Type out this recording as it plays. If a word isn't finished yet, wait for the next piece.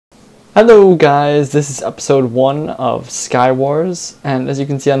Hello guys, this is episode 1 of Skywars, and as you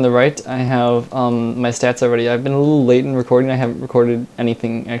can see on the right, I have my stats already. I've been a little late in recording. I haven't recorded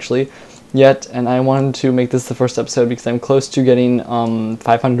anything actually yet, and I wanted to make this the first episode because I'm close to getting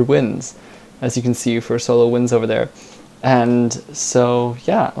 500 wins, as you can see for solo wins over there. And so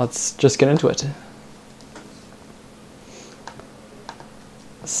yeah, let's just get into it.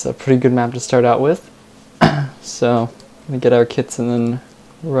 It's a pretty good map to start out with. So I'm gonna get our kits and then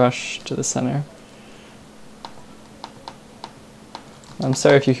rush to the center. I'm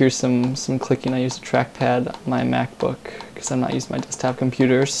sorry if you hear some clicking. I use a trackpad on my MacBook because I'm not using my desktop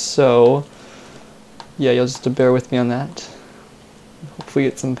computer, so yeah, you'll just have to bear with me on that. Hopefully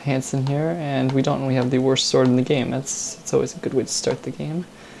get some pants in here, and we don't. We have the worst sword in the game. It's always a good way to start the game.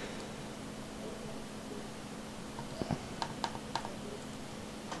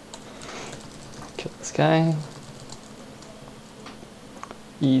 Kill this guy.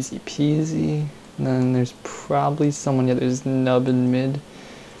 Easy peasy. And then there's probably someone, yeah, there's Nub in mid.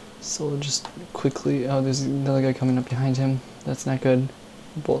 So we'll just quickly, oh, there's another guy coming up behind him. That's not good.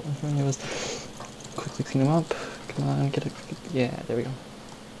 Bolt in front of us. Quickly clean him up. Come on, get it. Yeah, there we go.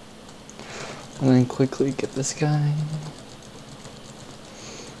 And then quickly get this guy.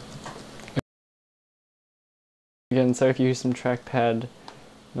 Again, sorry if you hear some trackpad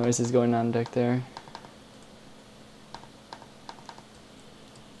noises going on back there.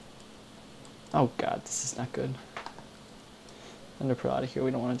 Oh god, this is not good. Underpro out of here,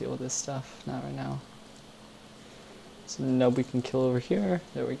 we don't want to deal with this stuff. Not right now. So Nub we can kill over here.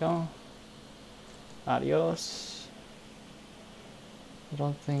 There we go. Adios. I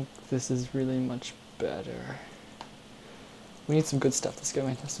don't think this is really much better. We need some good stuff. This guy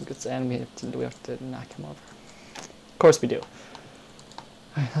might have some good stuff, and we have to knock him over. Of course we do.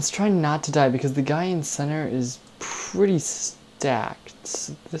 Alright, let's try not to die because the guy in center is pretty stacked.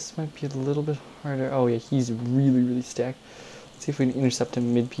 So this might be a little bit harder. Oh yeah, he's really stacked. Let's see if we can intercept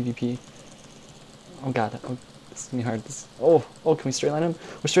him mid PvP. Oh god, oh, this is gonna be hard. Oh, can we straight line him?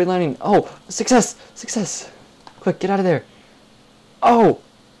 We're straight lining. Oh, success! Quick, get out of there. Oh,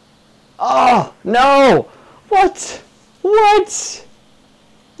 no! What?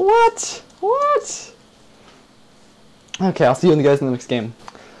 Okay, I'll see you guys in the next game.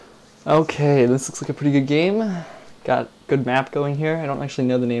 Okay, this looks like a pretty good game. Got good map going here. I don't actually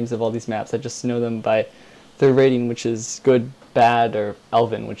know the names of all these maps. I just know them by their rating, which is good, bad, or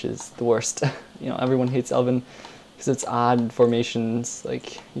Elven, which is the worst. You know, everyone hates Elven because it's odd formations.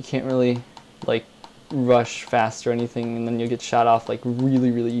 Like, you can't really, like, rush fast or anything, and then you'll get shot off, like,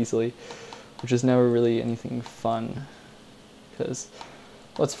 really easily, which is never really anything fun. Because,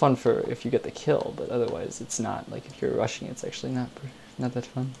 well, it's fun for if you get the kill, but otherwise it's not. Like, if you're rushing, it's actually not that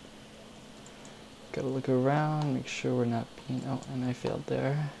fun. Gotta look around, make sure we're not being... Oh, and I failed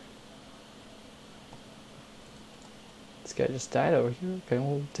there. This guy just died over here. Okay,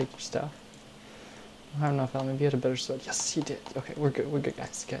 we'll take your stuff. I don't have enough out. Maybe he had a better sword. Yes, he did. Okay, we're good,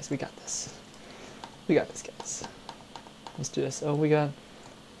 guys. Guys, we got this. We got this, guys. Let's do this. Oh, we got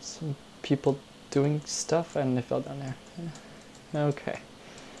some people doing stuff, and they fell down there. Okay.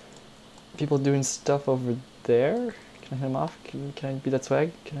 People doing stuff over there. Can I hit him off? Can I be that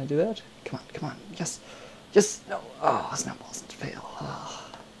swag? Can I do that? Come on. Yes. No. Oh, snowballs to fail. Oh.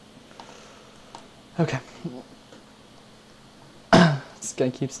 Okay. This guy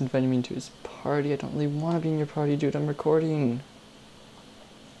keeps inviting me into his party. I don't really want to be in your party, dude. I'm recording.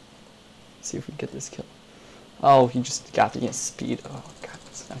 Let's see if we can get this kill. Oh, he just got me at speed. Oh god,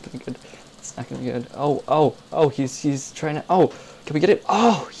 that's not gonna be good. It's not gonna be good. Oh, he's trying to. Oh, can we get it?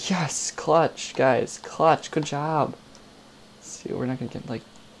 Oh, yes, clutch, guys, clutch. Good job. Let's see, we're not gonna get like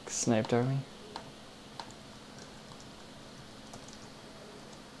sniped, are we?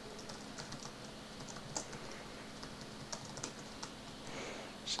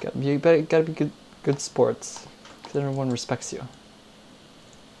 Just gotta be good sports, because everyone respects you.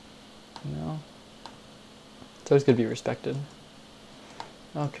 You know, it's always good to be respected.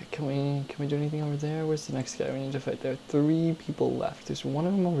 Okay, can we do anything over there? Where's the next guy we need to fight? There are 3 people left. There's one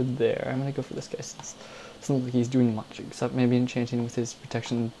of them over there. I'm gonna go for this guy since it doesn't look like he's doing much, except maybe enchanting with his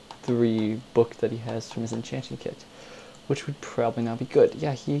protection 3 book that he has from his enchanting kit, which would probably not be good.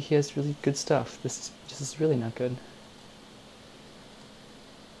 Yeah, he has really good stuff. This is really not good.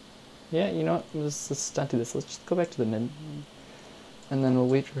 Yeah, you know what? Let's not do this. Let's just go back to the mid, and then we'll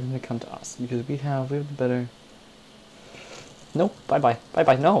wait for him to come to us because we have the better. Nope. Bye.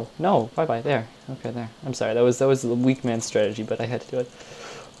 No. Bye. There. Okay, there. I'm sorry. That was a weak man strategy, but I had to do it.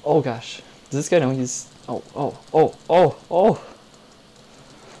 Oh gosh. Does this guy know he's? Oh.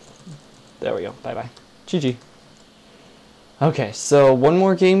 There we go. Bye. GG. Okay, so one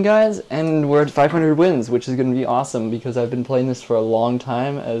more game, guys, and we're at 500 wins, which is going to be awesome because I've been playing this for a long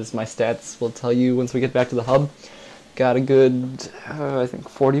time, as my stats will tell you once we get back to the hub. Got a good, I think,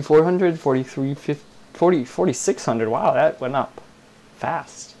 4,400, 4,600. Wow, that went up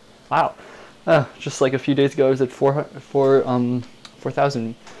fast. Wow. Just like a few days ago, I was at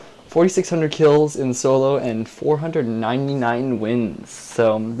 4,000. 4,600 kills in solo and 499 wins.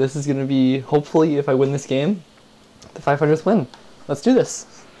 So this is going to be, hopefully, if I win this game, the 500th win. Let's do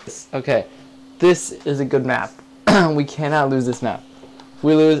this. Okay, this is a good map. We cannot lose this map. If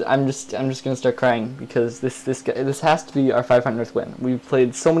we lose, I'm just gonna start crying because this has to be our 500th win. We've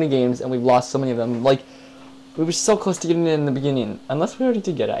played so many games and we've lost so many of them. Like, we were so close to getting it in the beginning. Unless we already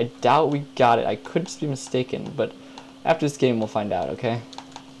did get it. I doubt we got it. I could just be mistaken, but after this game we'll find out. Okay.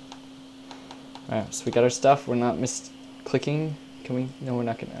 All right. So we got our stuff. We're not misclicking. Can we? No, we're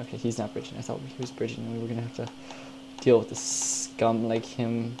not gonna. Okay, he's not bridging. I thought he was bridging, and we were gonna have to deal with this scum like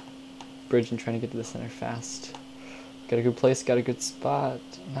him bridging, trying to get to the center fast. Got a good place, got a good spot.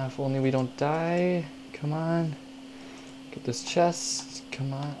 Now if only we don't die. Come on. Get this chest.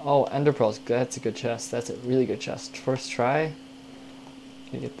 Come on. Oh, ender pearls. That's a good chest. That's a really good chest. First try.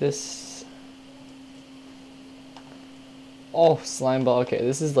 Gonna get this. Oh, slime ball. Okay,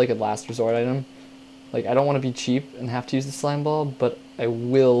 this is like a last resort item. Like, I don't want to be cheap and have to use the slime ball, but I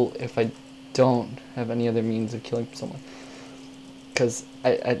will if I don't have any other means of killing someone. Because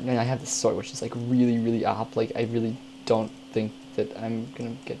I have this sword, which is like really op. Like, I really don't think that I'm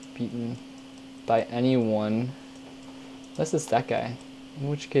gonna get beaten by anyone. Unless it's that guy. In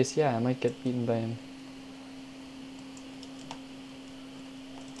which case, yeah, I might get beaten by him.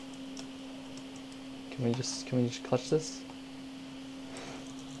 Can we just clutch this?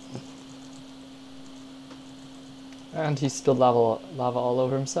 And he spilled lava all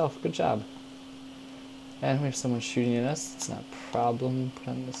over himself. Good job. And we have someone shooting at us. It's not a problem. Put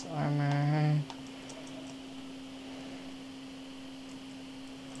on this armor.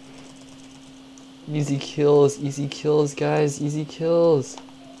 Easy kills, guys. Easy kills.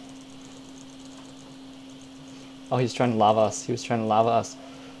 Oh, he's trying to lava us. He was trying to lava us.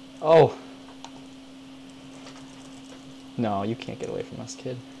 Oh. No, you can't get away from us,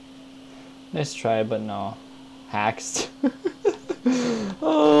 kid. Nice try, but no. Hacks.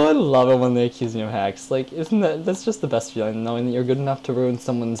 Oh, I love it when they accuse me of hacks. Like, that's just the best feeling, knowing that you're good enough to ruin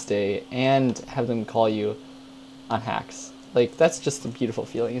someone's day and have them call you on hacks. Like, that's just a beautiful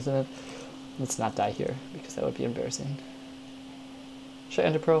feeling, isn't it? Let's not die here, because that would be embarrassing. Should I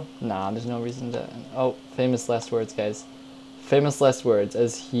enter pro? Nah, there's no reason to. Oh, famous last words, guys. Famous last words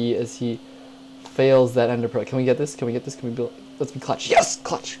as he fails that ender pro. Can we get this? Can we get this? Can we build? Let's be clutch. Yes,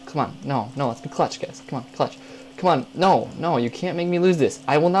 clutch. Come on. No, let's be clutch, guys. Come on, clutch. Come on. No, you can't make me lose this.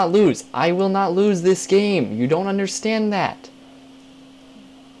 I will not lose. I will not lose this game. You don't understand that.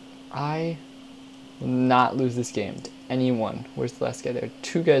 I will not lose this game to anyone. Where's the last guy there?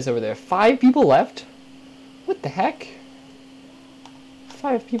 2 guys over there. 5 people left? What the heck?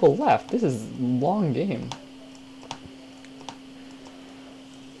 5 people left. This is a long game.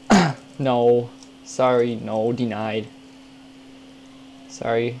 No. Sorry. No. Denied.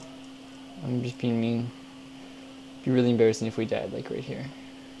 Sorry. I'm just being mean. It'd be really embarrassing if we died, like right here.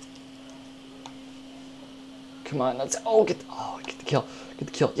 Come on, let's. Oh, get the kill. Get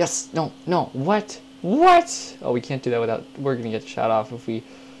the kill. Yes. No. What? Oh, we can't do that without. We're gonna get shot off if we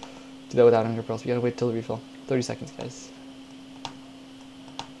do that without 100 pearls. We gotta wait till the refill. 30 seconds, guys.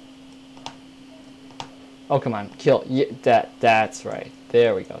 Oh, come on. Kill. Yeah, that's right.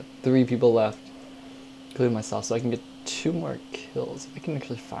 There we go. 3 people left. Including myself, so I can get 2 more kills. I can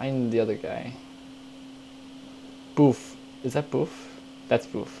actually find the other guy. Boof. Is that Boof? That's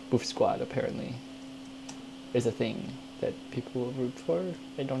Boof. Boof Squad, apparently, is a thing that people will root for.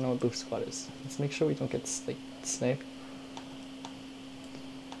 I don't know what Boof Squad is. Let's make sure we don't get, like, sniped.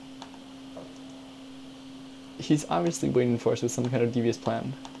 He's obviously waiting for us with some kind of devious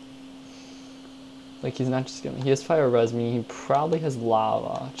plan. Like, he's not just gonna. He has fire res, meaning he probably has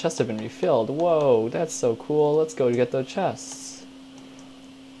lava. Chests have been refilled. Whoa, that's so cool. Let's go get those chests.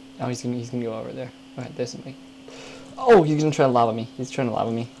 Oh, he's gonna go over there. Alright, there's something. Oh, he's gonna try to lava me. He's trying to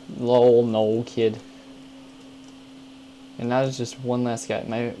lava me. Lol, no, kid. And now there's just one last guy.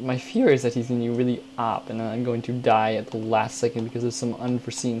 My fear is that he's gonna be really op, and then I'm going to die at the last second because of some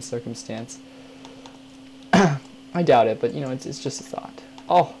unforeseen circumstance. I doubt it, but you know, it's just a thought.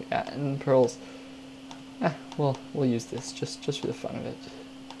 Oh, yeah, and pearls. Well, we'll use this just for the fun of it.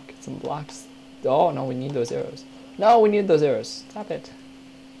 Get some blocks. Oh, no, we need those arrows. No, we need those arrows. Stop it.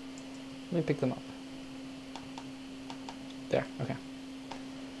 Let me pick them up. There, okay.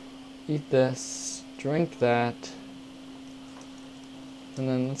 Eat this. Drink that. And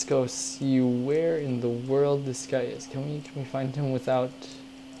then let's go see where in the world this guy is. Can we find him without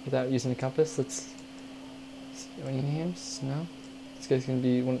using a compass? Let's see. Any names? No? This guy's gonna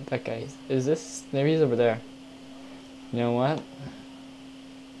be that guy. Is this? Maybe he's over there. You know what?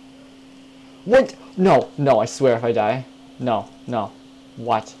 What? No, no, I swear if I die. No, no.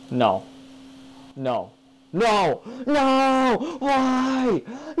 What? No. No. No! No! Why?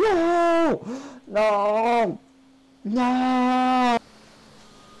 No! No! No!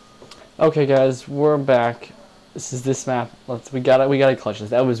 Okay guys, we're back. This is this map. We gotta clutch this.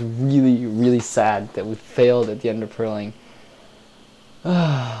 That was really sad that we failed at the end of Perling.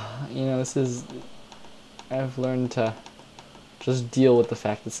 You know, I've learned to just deal with the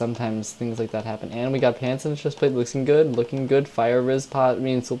fact that sometimes things like that happen. And we got pants in the chest plate, looking good. Fire res pot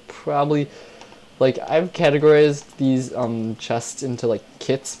means we'll probably, like, I've categorized these chests into like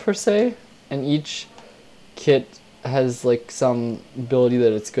kits per se, and each kit has like some ability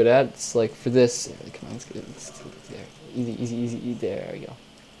that it's good at. It's like for this, come on, let's get it there. Easy, there we go.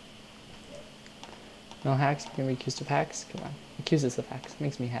 No hacks, you're gonna be accused of hacks? Come on, accuse us of hacks,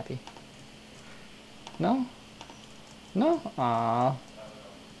 makes me happy. No? No? Aww.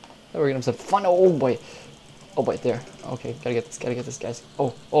 We're gonna have some fun. Oh boy, there. Okay, gotta get this, guys.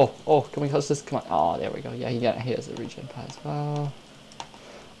 Oh, can we host this? Come on. Oh, there we go. Yeah, he has a regen pad as well.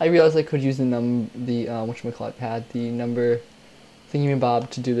 I realized I could use the whatchamacallit pad, the number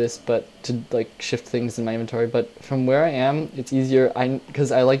thingy-mabob to do this, but to like shift things in my inventory. But from where I am, it's easier.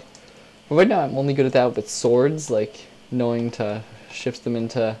 Because I like, but right now I'm only good at that with swords, like knowing to shift them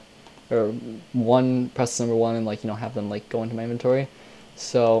into, or press number one and like, you know, have them like go into my inventory.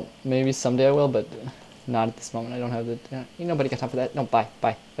 So maybe someday I will, but not at this moment. I don't have the. Ain't nobody got time for that. No, bye,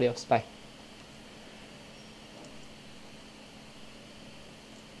 adios, bye.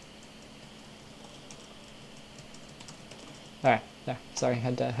 Alright, there. Sorry,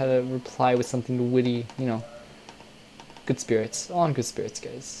 had to reply with something witty, you know. Good spirits. All in good spirits,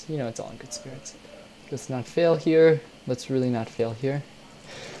 guys. You know it's all in good spirits. Let's not fail here. Let's really not fail here.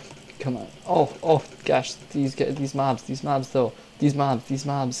 Come on. Oh, gosh. These mobs though. These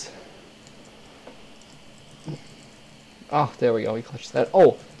mobs. Oh, there we go. We clutched that.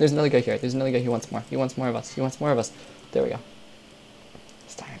 Oh, there's another guy here. There's another guy who wants more. He wants more of us. There we go.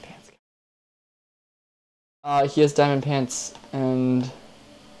 It's diamond pants. He has diamond pants, and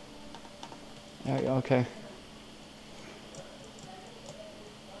there we go. Okay.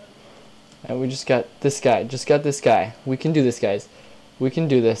 And we just got this guy. We can do this, guys. We can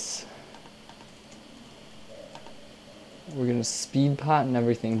do this. We're gonna speed pot and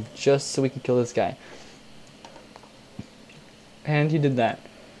everything just so we can kill this guy. And he did that.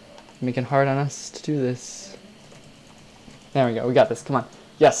 Making hard on us to do this. There we go. We got this. Come on.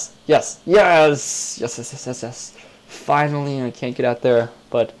 Yes. Finally, I can't get out there,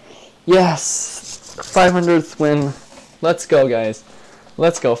 but yes, 500th win. Let's go, guys.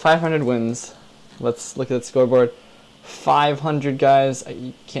 Let's go. 500 wins. Let's look at the scoreboard. 500, guys.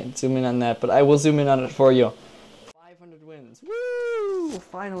 You can't zoom in on that, but I will zoom in on it for you. 500 wins. Woo!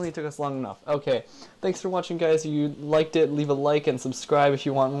 Finally, it took us long enough. Okay. Thanks for watching, guys. If you liked it, leave a like and subscribe if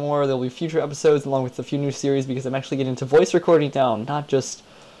you want more. There'll be future episodes along with a few new series because I'm actually getting into voice recording now, not just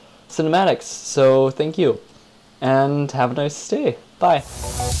cinematics. So thank you. And have a nice day. Bye.